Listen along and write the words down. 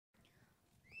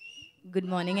Good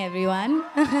morning, everyone.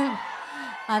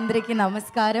 Andraki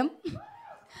namaskaram.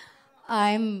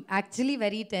 I'm actually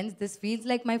very tense. This feels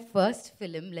like my first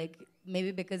film, like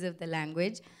maybe because of the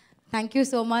language. Thank you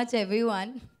so much,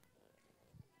 everyone,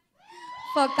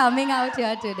 for coming out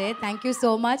here today. Thank you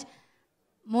so much.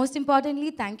 Most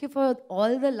importantly, thank you for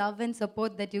all the love and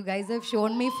support that you guys have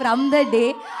shown me from the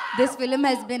day this film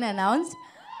has been announced.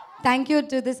 Thank you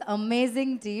to this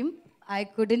amazing team. I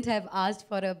couldn't have asked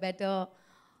for a better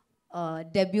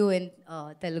debut in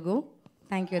Telugu.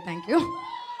 Thank you, thank you.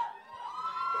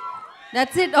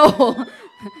 That's it. Oh,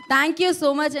 thank you so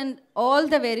much and all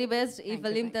the very best. ఈ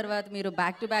film తర్వాత మీరు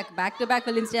back to back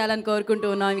films చేయాలని కోరుకుంటూ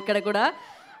ఉన్నాం ఇక్కడ కూడా.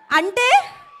 అంటే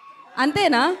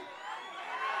అంతేనా?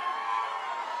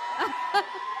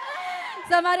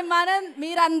 సో మరి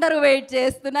మీరందరూ వెయిట్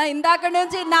చేస్తున్నా ఇందాక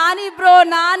నుంచి నాని బ్రో,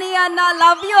 నాని అన్న,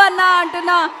 లవ్ యూ అన్న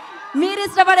అంటున్నా. మీరు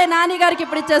ఇష్టపడే నాని గారికి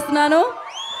ఇప్పుడు ఇచ్చేస్తున్నాను.